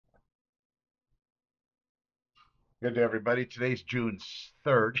Good day, everybody. Today's June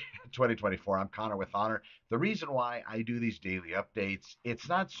 3rd, 2024. I'm Connor with Honor. The reason why I do these daily updates, it's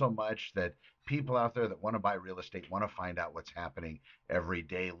not so much that people out there that want to buy real estate want to find out what's happening every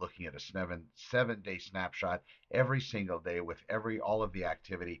day, looking at a seven day snapshot every single day with all of the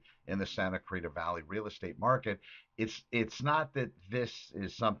activity in the Santa Clarita Valley real estate market. It's not that this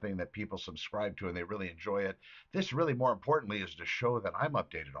is something that people subscribe to and they really enjoy it. This really, more importantly, is to show that I'm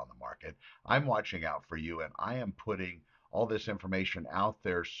updated on the market. I'm watching out for you and I am putting all this information out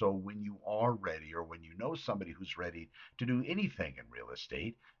there so when you are ready or when you know somebody who's ready to do anything in real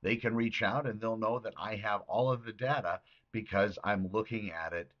estate, they can reach out and they'll know that I have all of the data because I'm looking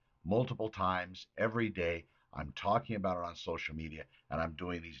at it multiple times every day. I'm talking about it on social media and I'm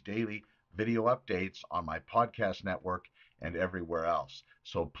doing these daily video updates on my podcast network and everywhere else.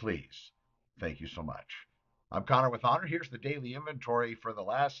 So please, thank you so much. I'm Connor with Honor. Here's the daily inventory for the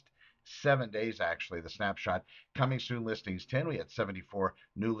last 7 days, actually. The snapshot coming soon listings 10. We had 74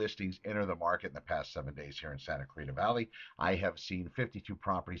 new listings enter the market in the past 7 days here in Santa Clarita Valley. I have seen 52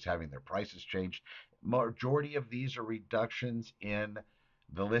 properties having their prices changed. Majority of these are reductions in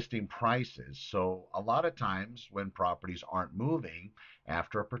the listing prices. So a lot of times when properties aren't moving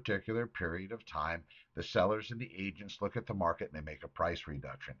after a particular period of time, the sellers and the agents look at the market and they make a price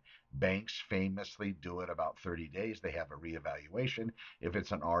reduction. Banks famously do it about 30 days. They have a reevaluation. If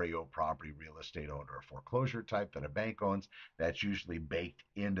it's an REO property, real estate owned, or a foreclosure type that a bank owns, that's usually baked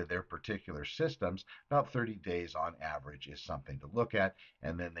into their particular systems. About 30 days on average is something to look at.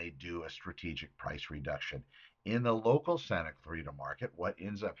 And then they do a strategic price reduction. In the local Santa Clarita market, what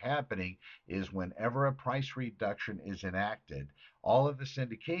ends up happening is whenever a price reduction is enacted, all of the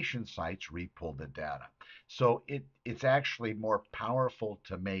syndication sites repull the data. So it's actually more powerful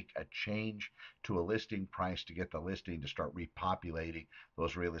to make a change to a listing price to get the listing to start repopulating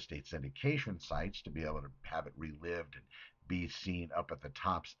those real estate syndication sites to be able to have it relived and be seen up at the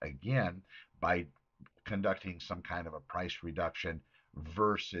tops again by conducting some kind of a price reduction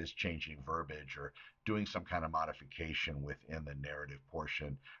versus changing verbiage or doing some kind of modification within the narrative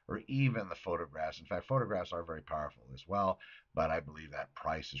portion or even the photographs. In fact, photographs are very powerful as well, but I believe that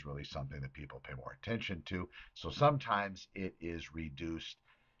price is really something that people pay more attention to. So sometimes it is reduced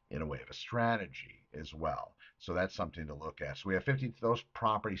in a way of a strategy as well. So that's something to look at. So we have 50 those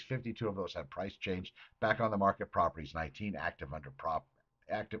properties, 52 of those have price change. Back on the market properties, 19 active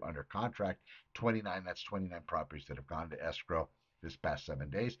under contract, 29, that's 29 properties that have gone to escrow this past 7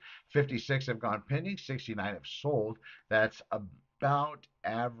 days. 56 have gone pending, 69 have sold. That's about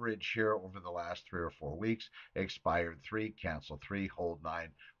average here over the last 3 or 4 weeks. Expired 3, canceled 3, hold 9,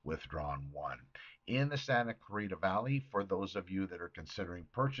 withdrawn 1. In the Santa Clarita Valley, for those of you that are considering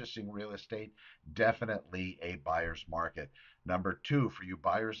purchasing real estate, definitely a buyer's market. Number two, for you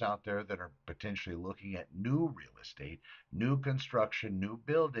buyers out there that are potentially looking at new real estate, new construction, new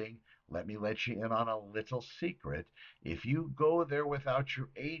building, let me let you in on a little secret. If you go there without your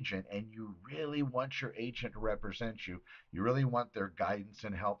agent and you really want your agent to represent you, you really want their guidance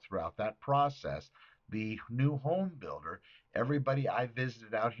and help throughout that process, the new home builder, everybody I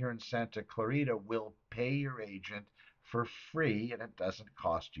visited out here in Santa Clarita will pay your agent for free and it doesn't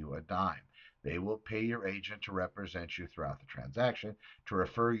cost you a dime. They will pay your agent to represent you throughout the transaction, to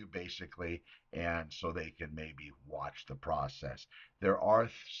refer you basically, and so they can maybe watch the process. There are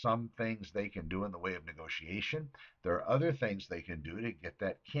some things they can do in the way of negotiation. There are other things they can do to get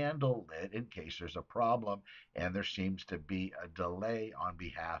that candle lit in case there's a problem and there seems to be a delay on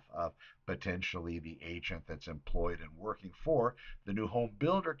behalf of potentially the agent that's employed and working for the new home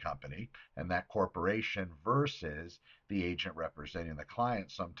builder company and that corporation versus the agent representing the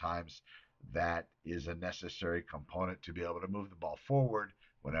client. Sometimes that is a necessary component to be able to move the ball forward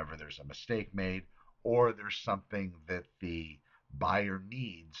whenever there's a mistake made or there's something that the buyer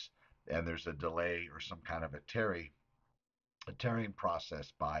needs and there's a delay or some kind of a tearing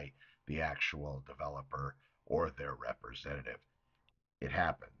process by the actual developer or their representative. It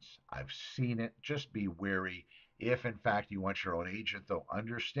happens. I've seen it. Just be wary. If in fact you want your own agent, though,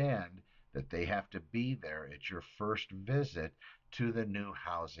 understand that they have to be there at your first visit to the new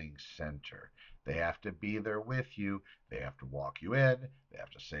housing center. They have to be there with you. They have to walk you in. They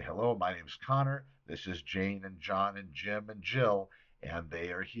have to say, hello, my name is Connor. This is Jane and John and Jim and Jill, and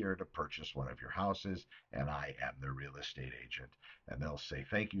they are here to purchase one of your houses, and I am their real estate agent. And they'll say,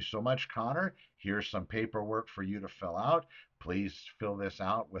 thank you so much, Connor. Here's some paperwork for you to fill out. Please fill this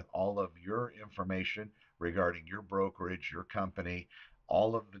out with all of your information regarding your brokerage, your company,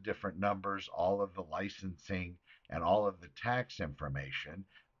 all of the different numbers, all of the licensing, and all of the tax information.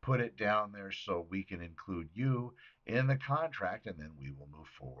 put it down there so we can include you in the contract, and then we will move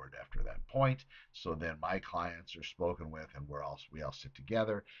forward after that point. So then my clients are spoken with, and we all sit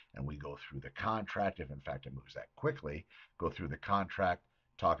together and we go through the contract. If in fact it moves that quickly, go through the contract,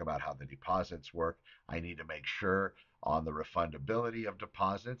 talk about how the deposits work. I need to make sure on the refundability of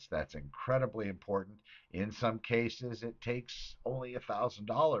deposits. That's incredibly important. In some cases, it takes only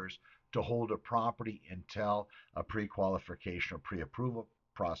 $1,000 to hold a property until a pre-qualification or pre-approval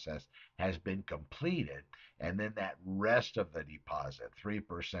process has been completed, and then that rest of the deposit,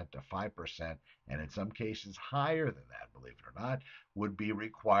 3% to 5%, and in some cases higher than that, believe it or not, would be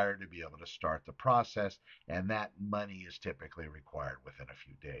required to be able to start the process, and that money is typically required within a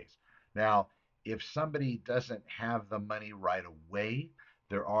few days. Now, if somebody doesn't have the money right away,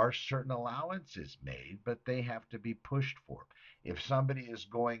 there are certain allowances made, but they have to be pushed for. If somebody is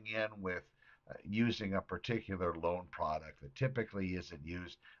going in with using a particular loan product that typically isn't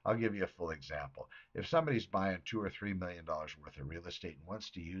used, I'll give you a full example. If somebody's buying $2 or $3 million worth of real estate and wants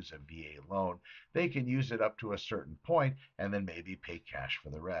to use a VA loan, they can use it up to a certain point and then maybe pay cash for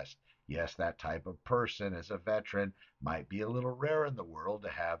the rest. Yes, that type of person as a veteran might be a little rare in the world to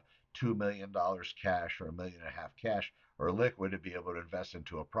have $2 million cash or $1.5 million cash or liquid to be able to invest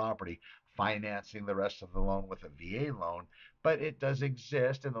into a property, financing the rest of the loan with a VA loan, but it does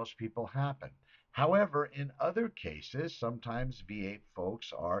exist and those people happen. However, in other cases, sometimes VA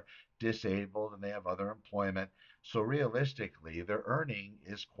folks are disabled and they have other employment. So realistically, their earning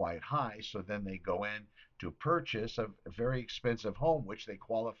is quite high. So then they go in to purchase a very expensive home, which they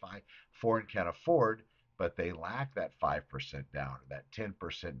qualify for and can afford, but they lack that 5% down, or that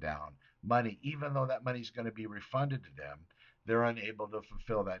 10% down money. Even though that money is going to be refunded to them, they're unable to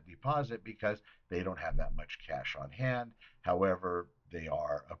fulfill that deposit because they don't have that much cash on hand. However, they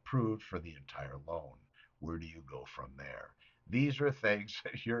are approved for the entire loan. Where do you go from there? These are things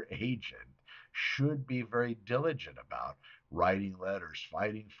that your agent should be very diligent about, writing letters,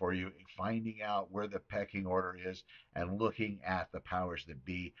 fighting for you, finding out where the pecking order is, and looking at the powers that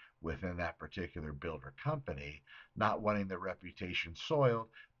be within that particular builder company, not wanting their reputation soiled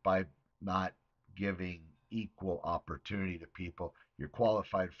by not giving equal opportunity to people. You're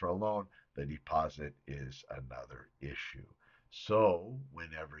qualified for a loan, the deposit is another issue. So,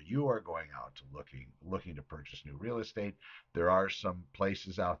 whenever you are going out to looking to purchase new real estate, there are some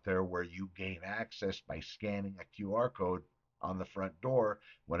places out there where you gain access by scanning a QR code on the front door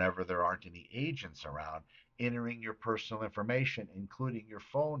whenever there aren't any agents around, entering your personal information, including your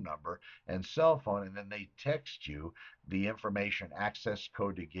phone number and cell phone, and then they text you the information access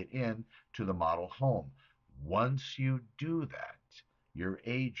code to get in to the model home. Once you do that, your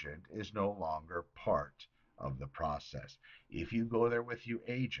agent is no longer part of the process. If you go there with your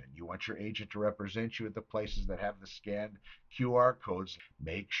agent, you want your agent to represent you at the places that have the scanned QR codes,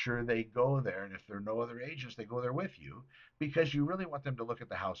 make sure they go there. And if there are no other agents, they go there with you because you really want them to look at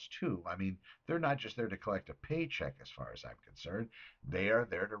the house too. I mean, they're not just there to collect a paycheck as far as I'm concerned. They are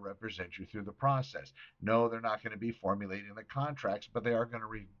there to represent you through the process. No, they're not going to be formulating the contracts, but they are going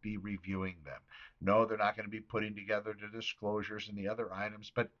to be reviewing them. No, they're not going to be putting together the disclosures and the other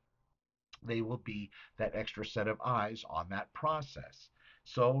items, but they will be that extra set of eyes on that process.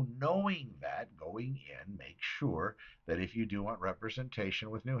 So, knowing that going in, make sure that if you do want representation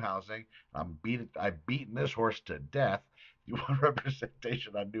with new housing, I've beaten this horse to death. If you want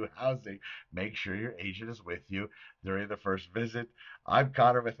representation on new housing, make sure your agent is with you during the first visit. I'm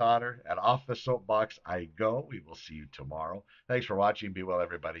Connor with Honor, and off the soapbox I go. We will see you tomorrow. Thanks for watching. Be well,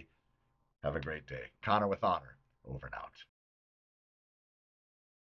 everybody. Have a great day. Connor with Honor, over and out.